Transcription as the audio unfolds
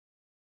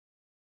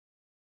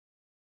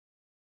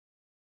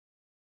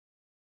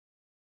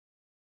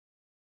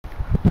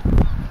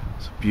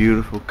It's a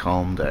beautiful,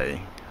 calm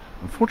day.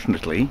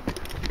 Unfortunately,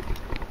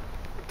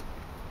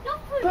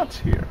 that's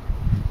here.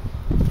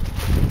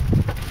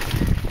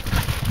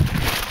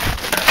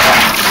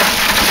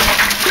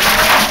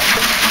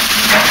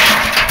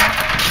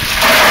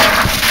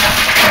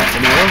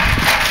 Anyone?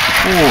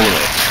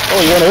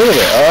 Oh, you want to hear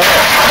it?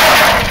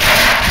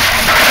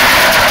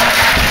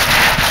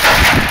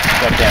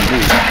 Goddamn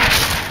move.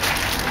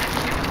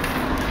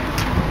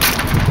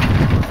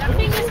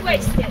 Nothing is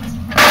wasted.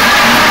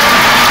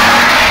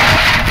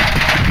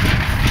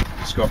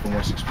 Scott from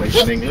Wessex place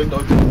in England.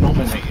 I've been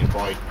nominated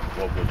by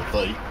Robert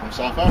the from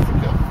South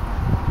Africa.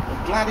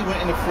 I'm glad he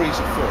went in the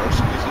freezer first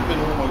because it'd been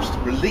almost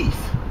relief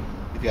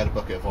if he had a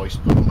bucket of ice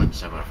put and went to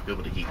South Africa,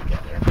 but he could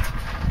get there.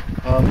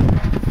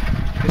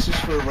 This is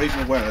for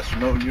raising awareness for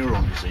motor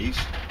neuron disease,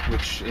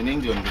 which in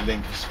England the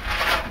link is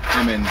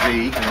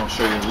MND, and I'll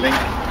show you the link.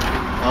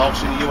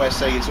 Obviously in the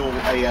USA it's all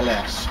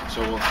ALS,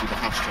 so obviously the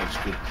hashtags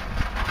could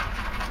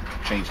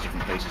change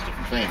different places,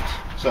 different things.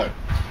 So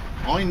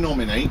I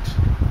nominate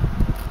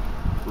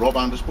Rob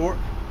Andersbork,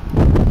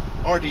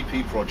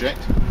 RDP Project,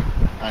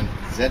 and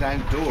Zed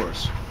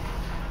Outdoors.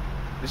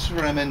 This is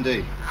for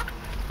MND.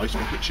 Ice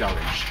Bucket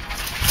Challenge.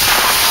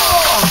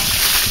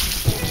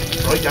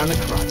 Right down the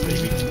crack,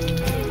 baby.